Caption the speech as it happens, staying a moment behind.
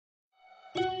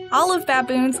Olive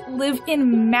baboons live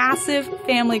in massive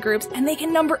family groups and they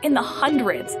can number in the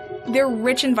hundreds. They're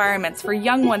rich environments for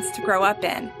young ones to grow up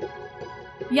in.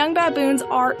 Young baboons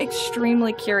are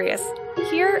extremely curious.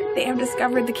 Here, they have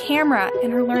discovered the camera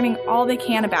and are learning all they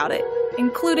can about it,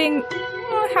 including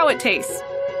how it tastes.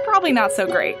 Probably not so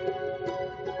great.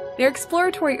 Their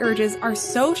exploratory urges are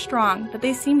so strong that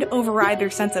they seem to override their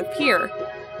sense of fear,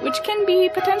 which can be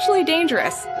potentially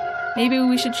dangerous. Maybe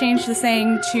we should change the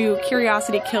saying to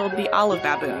 "curiosity killed the olive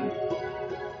baboon."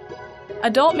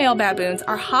 Adult male baboons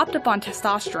are hopped up on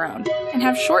testosterone and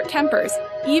have short tempers,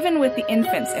 even with the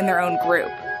infants in their own group.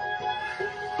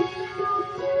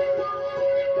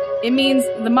 It means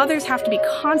the mothers have to be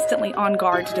constantly on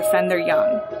guard to defend their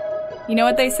young. You know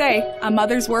what they say, a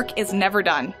mother's work is never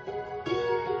done.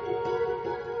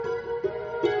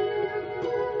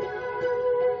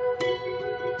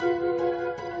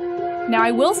 Now,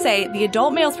 I will say the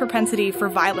adult male's propensity for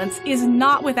violence is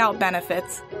not without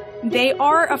benefits. They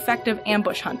are effective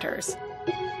ambush hunters.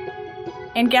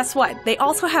 And guess what? They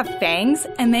also have fangs,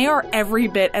 and they are every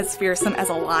bit as fearsome as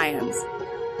a lion's.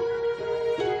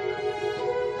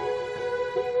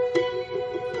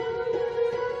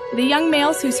 The young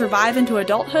males who survive into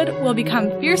adulthood will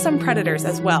become fearsome predators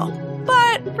as well.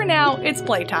 But for now, it's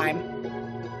playtime.